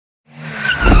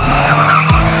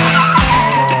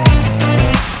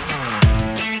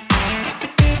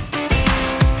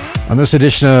On this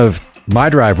edition of My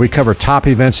Drive, we cover top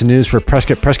events and news for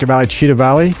Prescott, Prescott Valley, Cheetah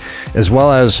Valley, as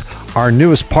well as our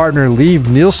newest partner,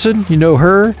 Nilson. You know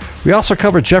her. We also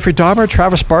cover Jeffrey Dahmer,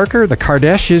 Travis Barker, the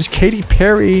Kardashians, Katy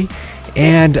Perry,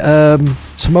 and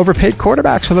some overpaid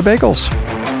quarterbacks on the Bengals.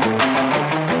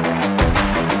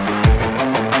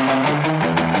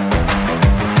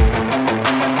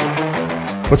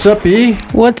 What's up, B?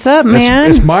 What's up, man?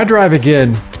 It's My Drive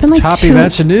again. It's been like top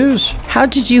events and news. How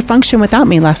did you function without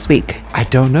me last week? I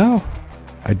don't know.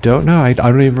 I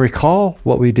don't even recall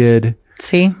what we did.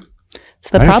 See,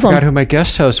 it's the problem. I forgot who my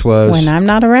guest host was. When I'm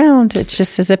not around, it's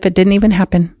just as if it didn't even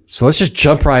happen. So let's just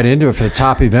jump right into it for the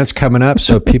top events coming up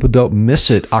so people don't miss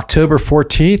it. October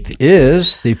 14th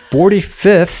is the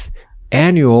 45th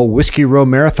annual Whiskey Row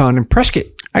Marathon in Prescott.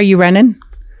 Are you running?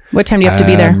 What time do you have to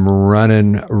be there? I'm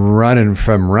running.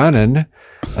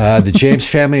 The James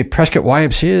Family Prescott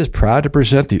YMCA is proud to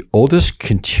present the oldest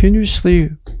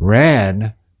continuously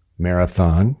ran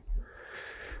marathon.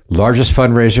 Largest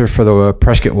fundraiser for the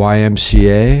Prescott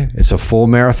YMCA. It's a full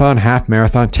marathon, half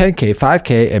marathon, 10K,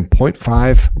 5K, and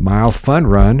 0.5 mile fun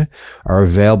run are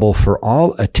available for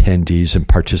all attendees and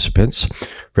participants.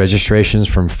 Registrations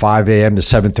from 5 a.m. to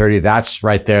 7:30. That's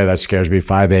right there. That scares me.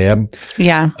 5 a.m.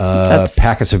 Yeah.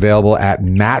 Packets available at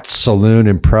Matt's Saloon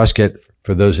in Prescott.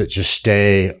 For those that just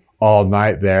stay all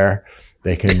night there,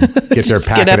 they can get their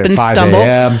packet at 5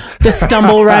 a.m. The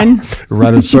stumble run.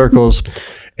 Run in circles.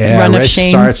 And race shame.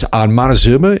 starts on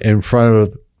Montezuma in front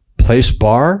of Place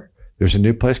Bar. There's a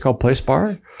new place called Place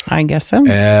Bar. I guess so.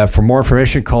 For more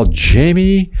information, call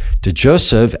Jamie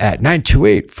DeJoseph at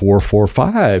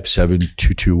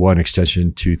 928-445-7221,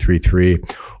 extension 233,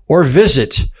 or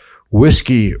visit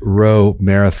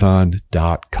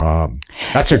whiskeyrowmarathon.com.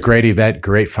 That's a great event,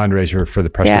 great fundraiser for the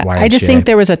Prescott YMCA. I just think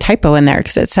there was a typo in there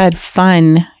because it said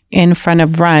fun in front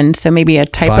of run. So maybe a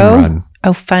typo. Fun run.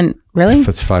 Oh, fun. Really?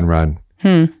 It's fun run.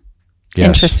 Yes.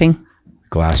 Interesting.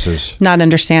 Glasses. Not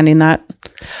understanding that.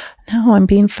 No, I'm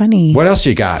being funny. What else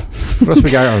you got? What else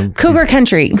we got on Cougar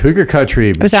Country? Cougar Country.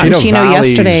 I was out in Chino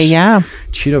yesterday. Yeah.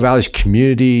 Chino Valley's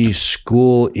community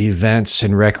school events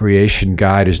and recreation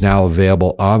guide is now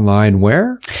available online.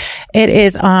 Where? It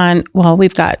is on, well,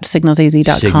 we've got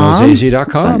signalsaz.com. Signalsaz.com.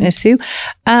 It's on issue.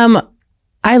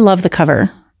 I love the cover.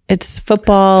 It's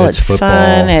football. It's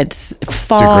fun. It's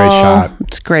fall. It's a great shot.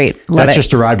 It's great. Love it.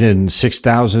 Just arrived in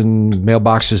 6,000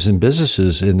 mailboxes and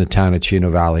businesses in the town of Chino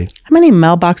Valley. How many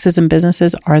mailboxes and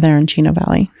businesses are there in Chino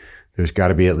Valley? There's got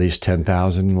to be at least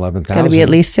 10,000, 11,000. Got to be at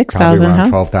least 6,000, huh?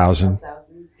 12,000.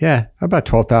 Yeah, about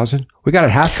 12,000. We got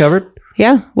it half covered.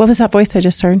 Yeah. What was that voice I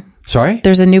just heard? Sorry?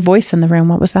 There's a new voice in the room.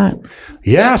 What was that?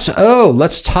 Yes. Oh,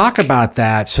 let's talk about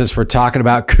that since we're talking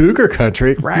about Cougar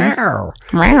Country. Liv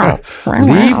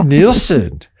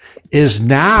Nilson is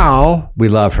now, we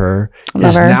love her,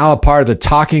 now a part of the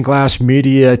Talking Glass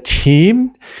Media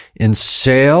team in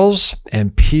sales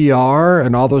and PR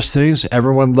and all those things.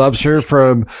 Everyone loves her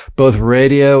from both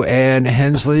radio and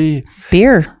Hensley.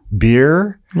 Beer.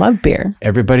 Love beer.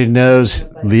 Everybody knows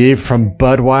Liv from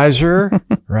Budweiser,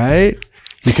 right?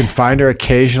 You can find her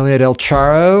occasionally at El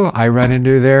Charro. I run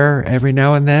into there every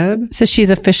now and then. So she's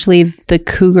officially the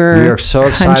Cougar We are so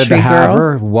excited to have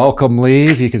girl. her. Welcome,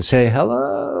 Liv. You can say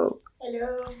hello.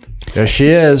 Hello. There she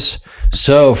is.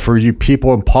 So for you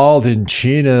people in Paulden,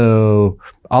 Chino,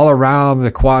 all around the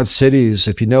Quad Cities,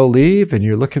 if you know Liv and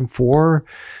you're looking for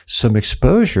some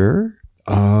exposure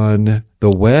on the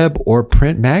web or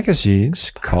print magazines,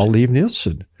 call Liv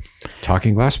Nilson,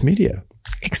 Talking Glass Media.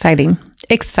 Excited.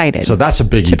 So that's a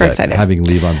big Super event, excited. having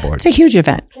Liv on board. It's a huge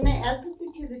event. Can I add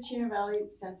something to the Chino Valley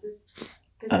census?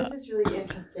 Because this is really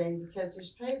interesting because there's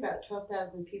probably about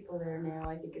 12,000 people there now.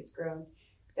 I think it's grown.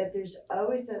 But there's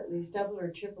always at least double or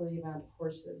triple the amount of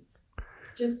horses.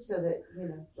 Just so that,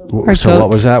 So what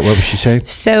was that? What was she saying?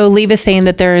 So Liv is saying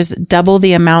that there's double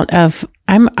the amount of,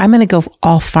 I'm going to go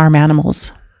all farm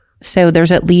animals. So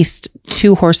there's at least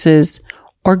 2 horses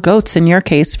or goats in your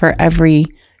case for every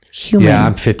human. Yeah,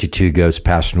 I'm 52 goes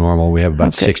past normal. We have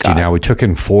about 60 God. now. We took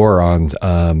in 4 on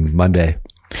Monday.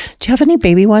 Do you have any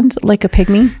baby ones like a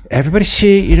pygmy? Everybody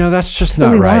that's just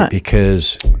not right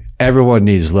because everyone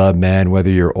needs love, man, whether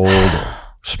you're old,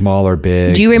 small or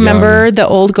big. Do you remember the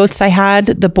old goats I had,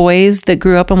 the boys that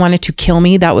grew up and wanted to kill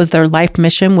me? That was their life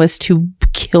mission, was to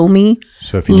kill me.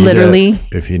 So if you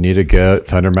need a goat,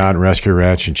 Thunder Mountain Rescue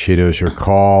Ranch in Chino is your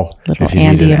call. If you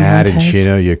Andy need an ad in Montez.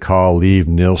 Chino, you call Liv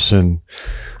Nilson.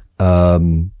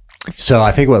 So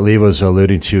I think what Lee was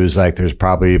alluding to is like there's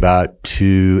probably about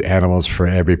 2 animals for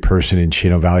every person in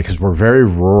Chino Valley because we're very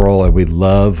rural and we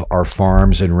love our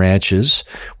farms and ranches,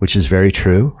 which is very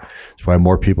true. That's why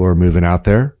more people are moving out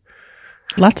there.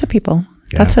 Lots of people.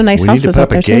 Lots of nice we houses need to put out up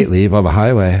there a gate too. leave on the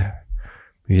highway.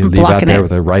 You leave out Blocking there it.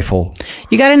 with a rifle.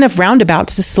 You got enough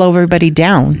roundabouts to slow everybody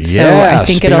down. So Yeah, I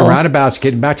think speaking of it'll. roundabouts,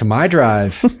 getting back to my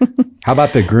drive. How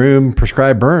about the Groom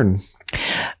prescribed burn?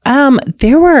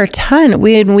 There were a ton.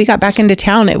 When we got back into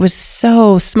town, it was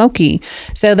so smoky.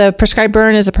 So the prescribed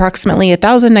burn is approximately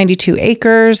 1,092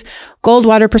 acres.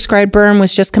 Goldwater prescribed burn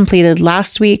was just completed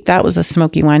last week. That was a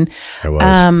smoky one. It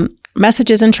was.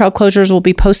 Messages and trail closures will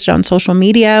be posted on social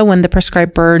media when the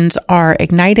prescribed burns are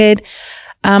ignited.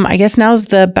 I guess now's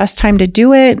the best time to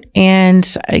do it. And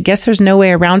I guess there's no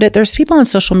way around it. There's people on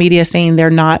social media saying they're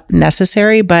not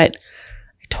necessary, but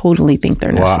I totally think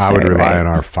they're necessary. Well, I would rely right? on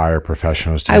our fire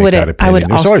professionals to I make would- that opinion. I would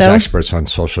There's always also- experts on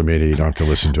social media. You don't have to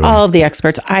listen to them. All of the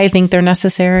experts. I think they're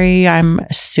necessary. I'm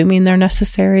assuming they're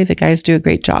necessary. The guys do a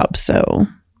great job. So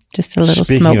just a little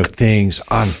Speaking smoke. of things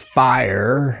on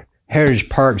fire, Heritage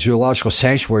Park Zoological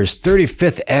Sanctuary's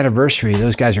 35th anniversary.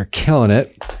 Those guys are killing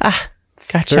it.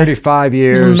 Gotcha. 35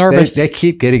 years. I'm nervous. They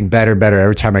keep getting better and better.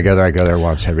 Every time I go there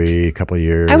once every couple of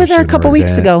years. I was there a couple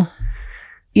weeks ago.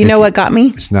 You know what got me?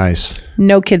 It's nice.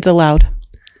 No kids allowed.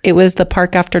 It was the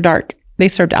park after dark. They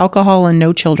served alcohol and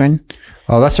no children.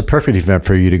 Oh, that's a perfect event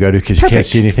for you to go to because you can't Perfect.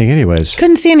 see anything anyways.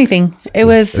 Couldn't see anything. It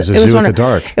was It's a it was zoo one at of- the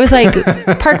dark. It was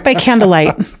like park by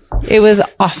candlelight. It was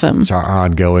awesome. It's our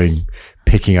ongoing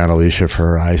picking on Alicia for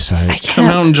her eyesight. Come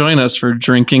out and join us for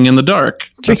drinking in the dark.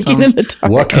 That Drinking sounds- in the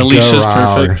dark. What could Alicia's go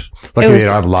wrong? perfect. Luckily, It was- they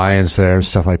don't have lions there,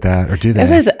 stuff like that. Or do they? It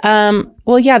was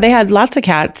well, yeah, they had lots of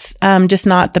cats, just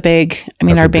not the big. I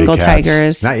mean, Not our the big Bengal cats.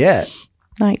 tigers, Not yet.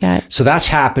 not yet. So that's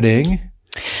happening.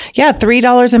 Yeah,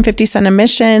 $3.50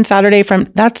 admission Saturday from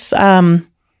that's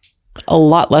a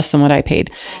lot less than what I paid.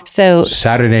 So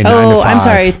Saturday 9 to 5. I'm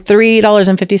sorry,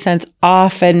 $3.50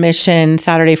 off admission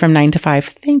Saturday from 9 to 5.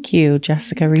 Thank you,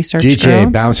 Jessica, research DJ, girl.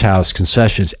 bounce house,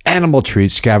 concessions, animal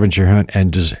treats, scavenger hunt,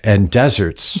 and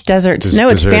deserts. Deserts. No,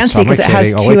 it's Desserts. fancy I'm because it has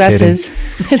kidding. two Only kidding. S's.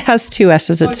 It has two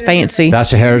S's. It's fancy.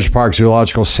 That's the Heritage Park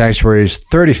Zoological Sanctuary's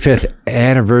 35th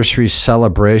anniversary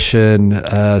celebration,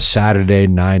 Saturday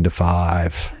 9 to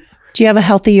 5. Do you have a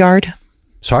healthy yard?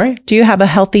 Sorry? Do you have a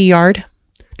healthy yard?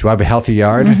 Do I have a healthy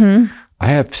yard? Mm-hmm. I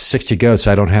have 60 goats.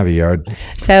 I don't have a yard.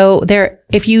 So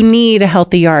if you need a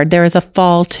healthy yard, there is a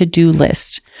fall to-do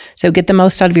list. So get the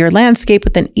most out of your landscape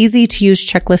with an easy-to-use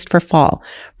checklist for fall.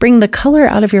 Bring the color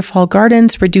out of your fall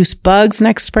gardens, reduce bugs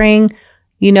next spring.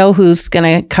 You know who's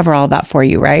going to cover all that for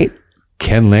you, right?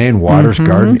 Ken Lane Waters Mm-hmm.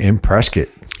 Garden in Prescott.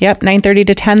 Yep, 9:30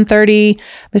 to 10:30. I'm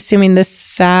assuming this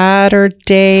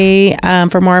Saturday.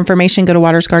 For more information, go to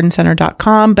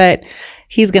watersgardencenter.com. But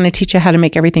he's going to teach you how to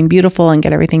make everything beautiful and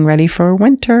get everything ready for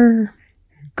winter.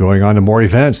 Going on to more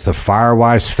events, the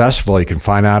Firewise Festival. You can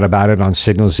find out about it on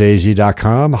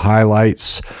signalsaz.com.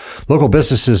 Highlights local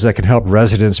businesses that can help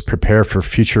residents prepare for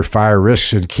future fire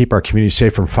risks and keep our community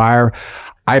safe from fire.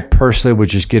 I personally would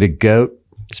just get a goat.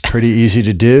 It's pretty easy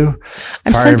to do.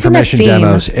 I'm Fire sensing a information theme.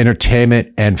 demos,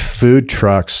 entertainment, and food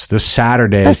trucks this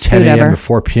Saturday, Best 10 food a.m. ever. to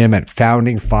 4 p.m. at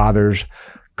Founding Fathers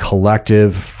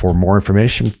Collective. For more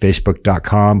information,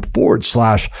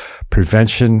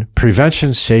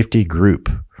 facebook.com/prevention safety group.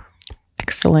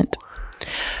 Excellent.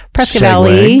 Prescott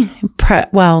Segue.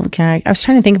 Valley. I was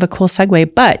trying to think of a cool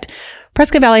segue, but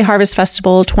Prescott Valley Harvest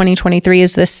Festival 2023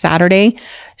 is this Saturday.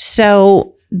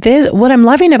 So what I'm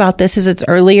loving about this is it's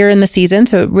earlier in the season,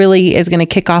 so it really is going to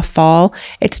kick off fall.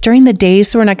 It's during the day,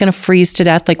 so we're not going to freeze to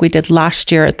death like we did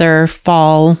last year at their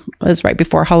fall. It was right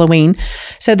before Halloween.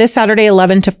 So this Saturday,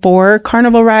 11 to 4,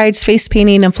 carnival rides, face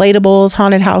painting, inflatables,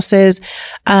 haunted houses.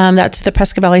 That's the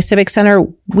Prescott Valley Civic Center.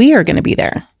 We are going to be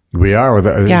there. We are.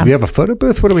 Yeah. We have a photo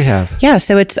booth. What do we have? Yeah,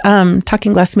 so it's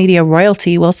Talking Glass Media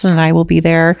royalty. Wilson and I will be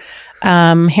there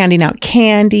handing out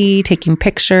candy, taking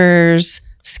pictures,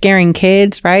 scaring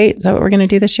kids, right? Is that what we're going to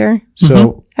do this year?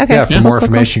 So, Okay. yeah, for Yeah. more Cool, cool,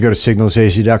 information, go to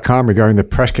signalsaz.com regarding the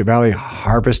Prescott Valley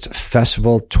Harvest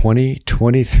Festival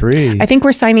 2023. I think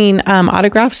we're signing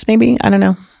autographs, maybe. I don't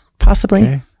know. Possibly.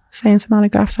 Okay. Signing some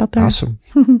autographs out there. Awesome.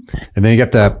 And then you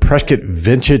got the Prescott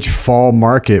Vintage Fall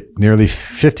Market, nearly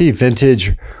 50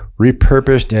 vintage,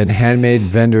 repurposed, and handmade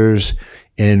vendors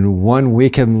in one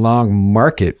weekend long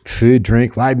market. Food,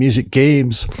 drink, live music,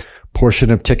 games.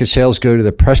 Portion of ticket sales go to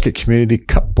the Prescott Community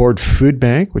Cupboard Food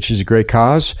Bank, which is a great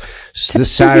cause. So this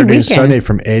busy Saturday and weekend. Sunday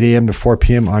from 8 a.m. to 4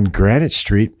 p.m. on Granite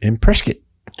Street in Prescott.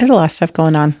 There's a lot of stuff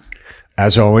going on.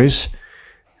 As always,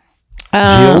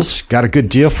 deals. Got a good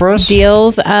deal for us?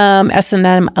 Deals,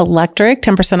 S&M Electric,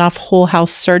 10% off whole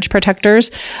house surge protectors.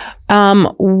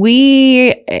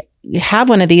 We have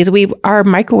one of these. Our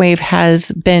microwave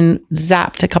has been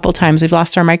zapped a couple times. We've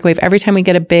lost our microwave. Every time we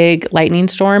get a big lightning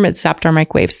storm, it's zapped our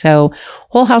microwave. So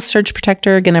whole house surge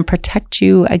protector, going to protect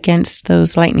you against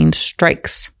those lightning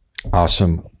strikes.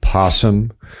 Awesome.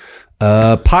 Possum.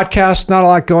 Podcast, not a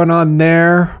lot going on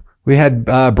there. We had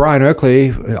Brian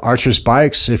Oakley, Archer's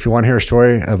Bikes. If you want to hear a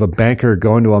story of a banker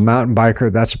going to a mountain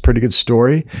biker, that's a pretty good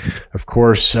story. Of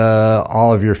course,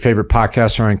 all of your favorite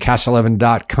podcasts are on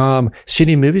cast11.com. See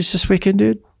any movies this weekend,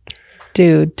 dude?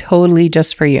 Dude, totally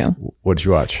just for you. What did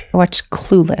you watch? I watched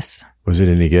Clueless. Was it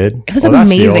any good? It was That's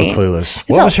amazing. the old Clueless. It's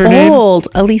What was her name? Old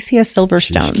Alicia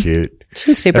Silverstone. She's cute.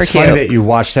 She's super It's cute. funny that you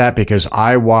watched that because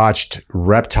I watched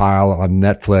Reptile on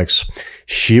Netflix.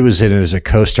 She was in it as a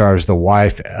co-star as the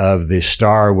wife of the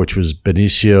star, which was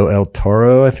Benicio El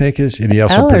Toro, I think is, and he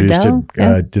also produced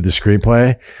it, did the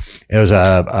screenplay. It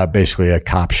was basically a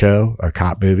cop show, a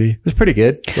cop movie. It was pretty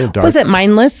good. A little dark. Was it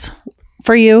mindless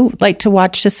for you? Like to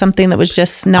watch just something that was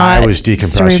just not I was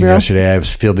decompressing cerebral? yesterday. I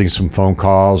was fielding some phone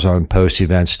calls on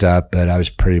post-event stuff, but I was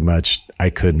pretty much, I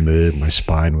couldn't move. My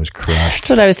spine was crushed. That's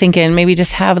what I was thinking. Maybe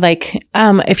just have like,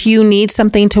 if you need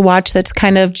something to watch that's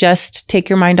kind of just take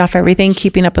your mind off everything,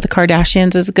 Keeping Up with the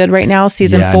Kardashians is good right now.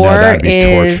 Season 4 that'd be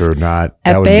is torture,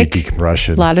 that would epic. be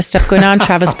decompression. A lot of stuff going on.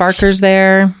 Travis Barker's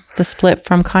there. The split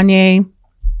from Kanye.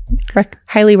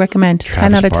 Highly recommend.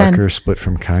 10 out of 10. Barker split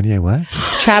from Kanye. What?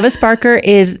 Travis Barker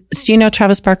is, so you know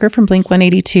Travis Barker from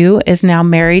Blink-182 is now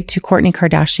married to Kourtney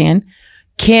Kardashian.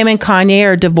 Kim and Kanye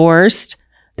are divorced.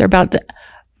 They're about to,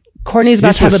 Kourtney's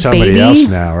about to have a somebody baby. else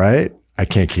now, right? I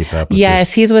can't keep up with Yes,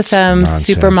 this he's with some nonsense.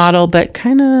 supermodel, but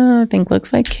kind of, I think,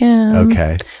 looks like him.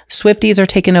 Okay. Swifties are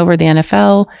taking over the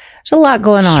NFL. There's a lot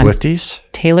going on. Swifties?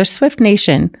 Taylor Swift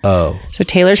Nation. Oh. So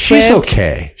Taylor Swift. She's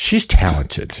okay. She's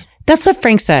talented. That's what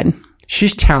Frank said.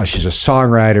 She's talented. She's a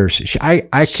songwriter.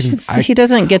 He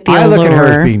doesn't get the I allure. look at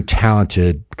her as being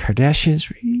talented.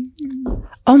 Kardashians.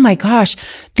 Oh my gosh.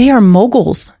 They are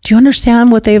moguls. Do you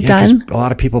understand what they've 'Cause done? a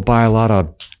lot of people buy a lot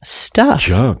of Stuff.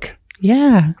 junk.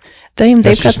 Yeah. They've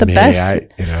That's got just the me. best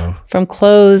from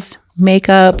clothes,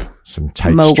 makeup, some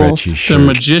tight, moguls. stretchy They're shirt.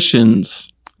 magicians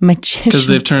magicians. because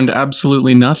they've turned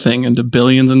absolutely nothing into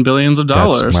billions and billions of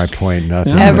dollars. That's my point.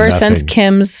 Nothing. Ever nothing. since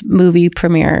Kim's movie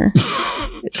premiere,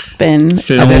 it's been.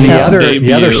 Film And then the other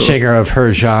debut. singer of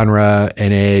her genre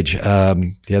and age,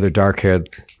 the other dark haired.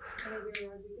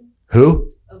 Who?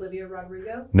 Olivia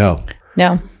Rodrigo? No.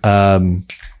 No.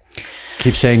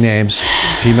 Keep saying names.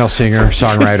 Female singer,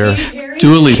 songwriter.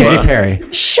 Dua Lipa. Katy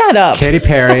Perry. Shut up. Katy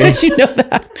Perry. Did you know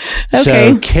that?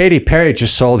 Okay. So Katy Perry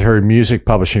just sold her music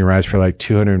publishing rights for like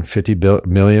 $250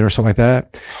 million or something like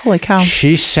that. Holy cow.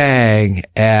 She sang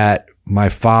at my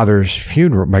grandfather's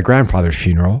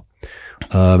funeral.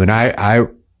 And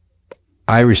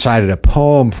I recited a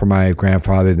poem for my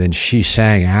grandfather. Then she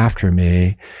sang after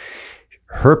me.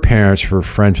 Her parents were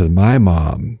friends with my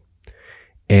mom,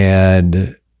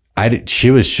 and she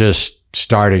was just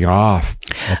starting off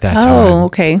at that time. Oh,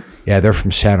 okay. Yeah, they're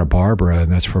from Santa Barbara,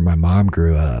 and that's where my mom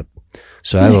grew up.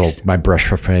 So Nice. my brush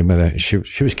for fame with it. She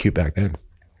was cute back then.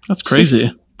 That's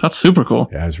crazy. That's super cool.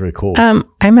 Yeah, it was really cool.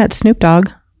 I met Snoop Dogg.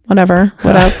 Whatever.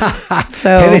 What up?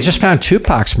 So. Hey, they just found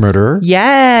Tupac's murderer.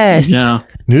 Yes. Yeah.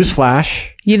 Newsflash.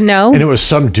 You know? And it was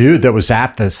some dude that was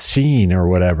at the scene or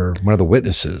whatever, one of the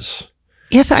witnesses.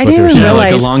 Yes, I what didn't they're even saying. Yeah, like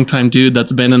realize. a longtime dude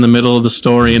that's been in the middle of the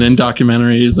story and in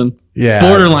documentaries and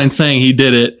borderline saying he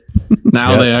did it.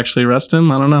 Now they actually arrest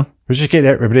him. I don't know. We're just getting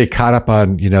everybody caught up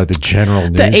on, the general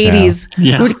news. The 80s.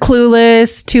 Yeah. With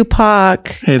Clueless, Tupac.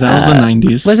 Hey, that was the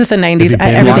 90s. Was it the 90s? Have you been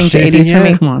Everything's the watching 80s for anything me.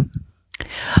 yet?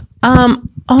 Come on.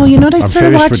 Oh, you know what I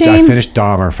started I watching? finished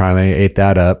Dahmer finally. Ate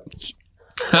that up.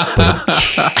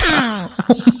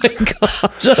 Oh my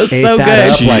gosh, that was Ate so that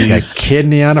good. up like a Jeez.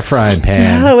 kidney on a frying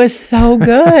pan. Yeah, it was so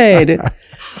good.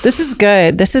 This is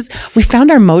good. We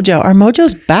found our mojo. Our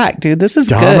mojo's back, dude. This is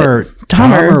good.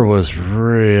 Dahmer was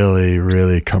really,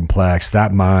 really complex.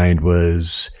 That mind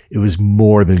was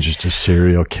more than just a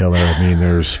serial killer. I mean,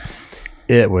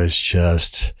 it was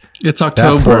just It's that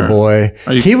October. poor boy.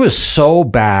 Are you- He was so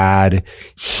bad.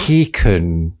 He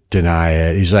couldn't deny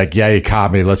it. He's like, yeah, you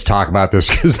caught me. Let's talk about this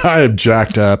because I am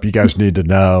jacked up. You guys need to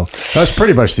know. That's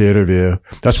pretty much the interview.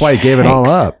 That's why he gave it all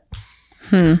up.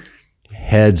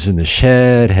 Heads in the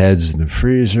shed, heads in the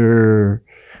freezer.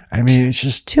 I mean, it's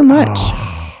just Too much.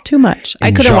 Too much.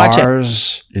 I couldn't watch it.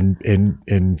 jars, in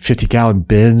 50-gallon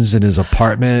bins in his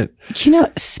apartment. You know,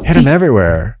 Hit him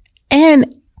everywhere.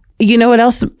 and you know what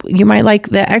else you might like?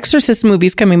 The Exorcist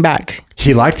movie's coming back.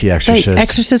 He liked The The Exorcist.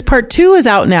 Exorcist Part 2 is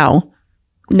out now.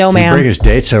 No, He'd bring ma'am. his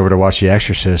dates over to watch The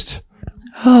Exorcist.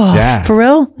 Oh, Yeah. for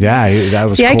real? Yeah, that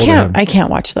was See, cool to him. I can't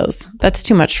watch those. That's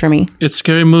too much for me. It's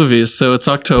scary movies, so it's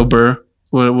October.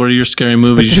 What are your scary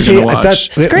movies But you're going to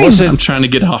watch? Scream. I'm trying to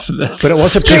get off of this. But it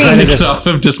wasn't Scream. presented Get as, off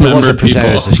of it dismembered wasn't presented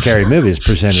people. as a scary movie. It's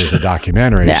presented as a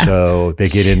documentary. Yeah. So they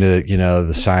get into,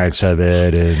 the science of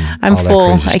it and I'm all that full.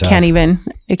 crazy I stuff. can't even.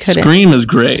 It couldn't. Scream is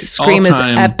great. Scream is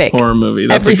All-time epic. horror movie.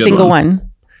 That's Every a good single one.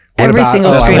 What Every about-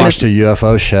 single I Scream watched is. a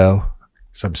UFO show.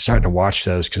 So I'm starting to watch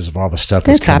those because of all the stuff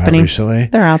that's It's come happening. out recently.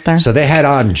 They're out there. So they had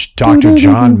on Dr.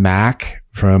 John Mack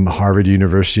from Harvard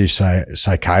University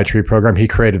psychiatry program. He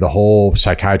created the whole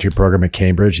psychiatry program at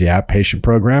Cambridge, the outpatient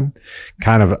program.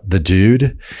 Kind of the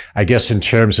dude, I guess, in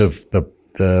terms of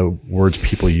the words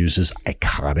people use is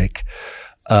iconic.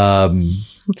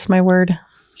 That's my word.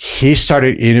 He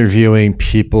started interviewing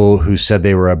people who said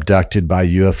they were abducted by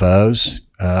UFOs,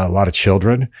 a lot of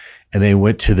children, and they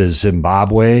went to the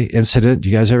Zimbabwe incident. Do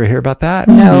you guys ever hear about that?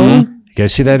 No. You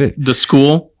guys see that? The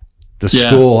school? The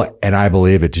school, and I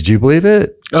believe it. Did you believe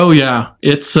it? Oh, yeah.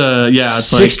 It's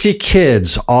 60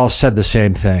 kids all said the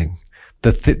same thing.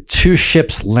 The two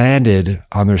ships landed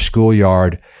on their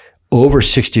schoolyard, over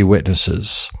 60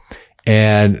 witnesses,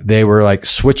 and they were like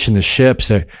switching the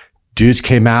ships. Dudes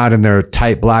came out in their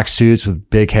tight black suits with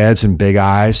big heads and big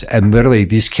eyes. And literally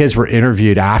these kids were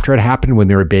interviewed after it happened when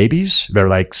they were babies. They're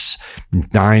like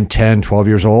 9, 10, 12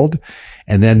 years old.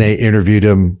 And then they interviewed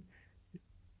them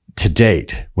to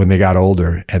date when they got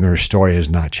older, and their story has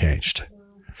not changed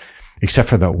except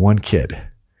for that one kid.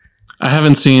 I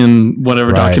haven't seen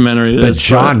whatever documentary it is. But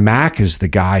John Mack is the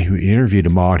guy who interviewed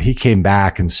them all. And he came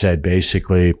back and said,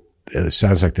 basically, it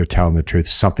sounds like they're telling the truth.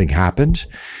 Something happened.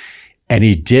 And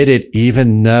he did it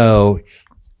even though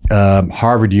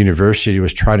Harvard University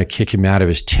was trying to kick him out of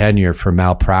his tenure for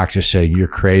malpractice, saying, you're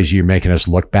crazy, you're making us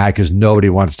look bad, because nobody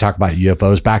wanted to talk about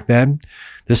UFOs back then.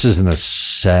 This is in the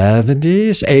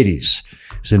 70s, 80s.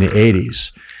 It was in the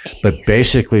 80s. But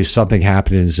basically something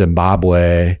happened in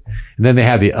Zimbabwe. And then they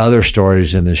have the other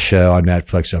stories in the show on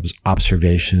Netflix,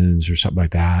 Observations or something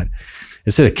like that.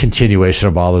 It's a continuation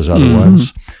of all those other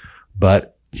ones.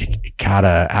 But you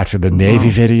gotta, after the Navy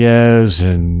videos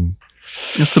and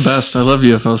it's the best. I love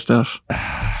UFO stuff.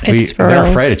 they're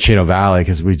afraid of Chino Valley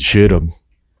because we'd shoot them.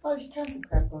 Oh, there's tons of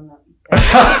crap going on.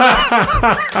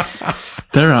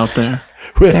 They're out there.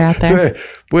 They're out there.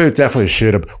 We would definitely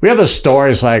shoot them. We have those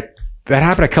stories like that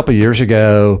happened a couple of years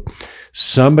ago.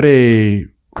 Somebody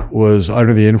was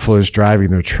under the influence driving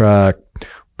their truck,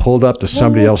 pulled up to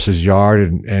somebody else's yard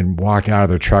and walked out of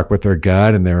their truck with their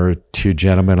gun. And there were two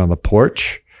gentlemen on the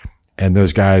porch. And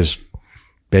those guys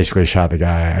basically shot the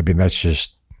guy. I mean, that's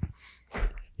just,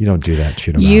 you don't do that,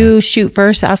 Chino. You shoot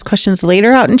first, ask questions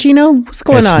later out in Chino? What's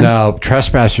going on? No,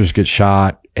 trespassers get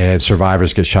shot and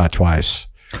survivors get shot twice.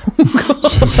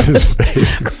 There's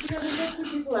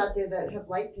people out there that have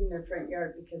lights in their front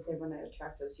yard because they want to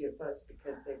attract those UFOs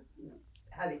because they've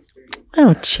had experience.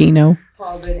 Oh, Chino.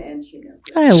 Paulden and Chino.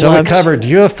 So we covered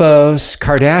UFOs,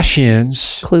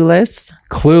 Kardashians, Clueless.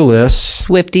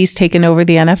 Swifties taking over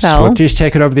the NFL. Swifties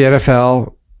taking over the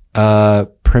NFL.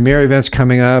 Premier events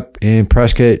coming up in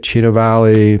Prescott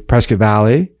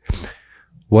Valley.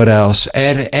 What else?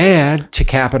 And to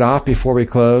cap it off before we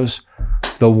close,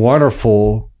 the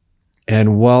wonderful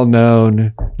and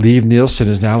well-known Liv Nilson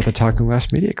is now with the Talking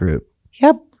Glass Media Group.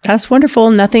 Yep. That's wonderful.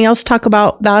 Nothing else to talk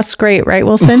about. That's great, right,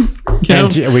 Wilson? Yeah.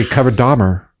 And we covered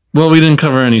Dahmer. Well, we didn't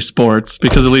cover any sports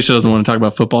because Alicia doesn't want to talk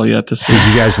about football yet this year. Did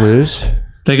you guys lose?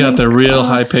 They got their real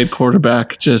high-paid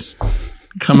quarterback just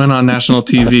coming on national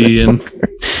TV. And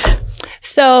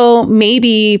So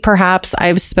maybe perhaps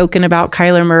I've spoken about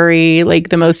Kyler Murray, like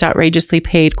the most outrageously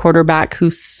paid quarterback who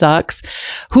sucks,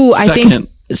 who I think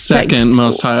second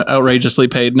most outrageously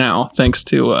paid now, thanks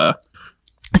to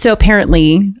So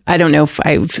apparently, I don't know if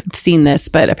I've seen this,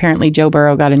 but apparently Joe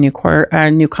Burrow got a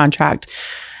new contract,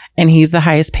 and he's the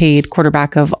highest paid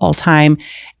quarterback of all time,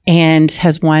 and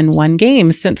has won one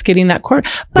game since getting that quarter.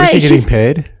 But Where's he getting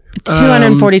paid?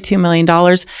 $242 million.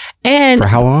 And For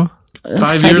how long?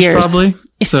 5 years probably.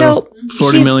 So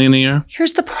 40 million a year.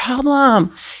 Here's the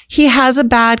problem. He has a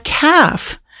bad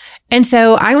calf. And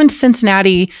so I went to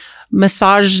Cincinnati,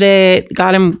 massaged it,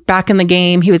 got him back in the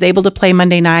game. He was able to play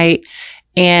Monday night,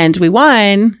 and we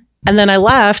won. And then I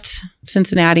left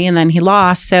Cincinnati, and then he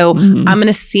lost. So I'm going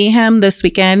to see him this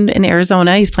weekend in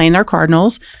Arizona. He's playing their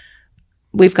Cardinals.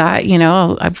 We've got,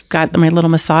 I've got my little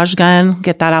massage gun,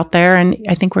 get that out there, and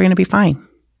I think we're going to be fine.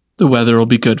 The weather will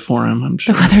be good for him, I'm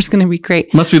sure. The weather's going to be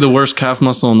great. Must be the worst calf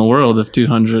muscle in the world if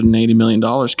 $280 million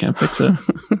can't fix it.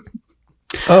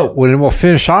 Oh, well, then we'll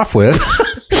finish off with...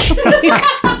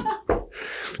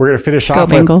 We're going to finish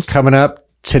off with coming up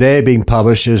today being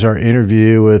published is our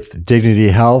interview with Dignity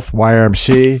Health,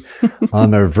 YRMC,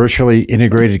 on their virtually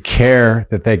integrated care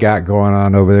that they got going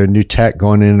on over there. New tech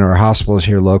going in our hospitals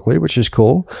here locally, which is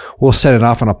cool. We'll set it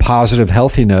off on a positive,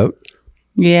 healthy note.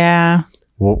 Yeah.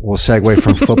 We'll segue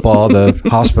from football to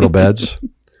hospital beds.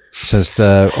 Since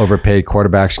the overpaid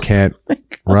quarterbacks can't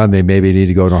run, they maybe need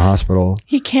to go to a hospital.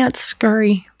 He can't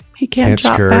scurry. He can't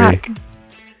drop back.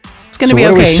 It's going to be okay. So what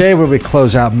do we okay. say when we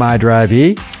close out My Drive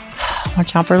E?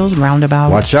 Watch out for those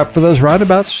roundabouts. Watch out for those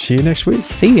roundabouts. See you next week.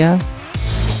 See ya.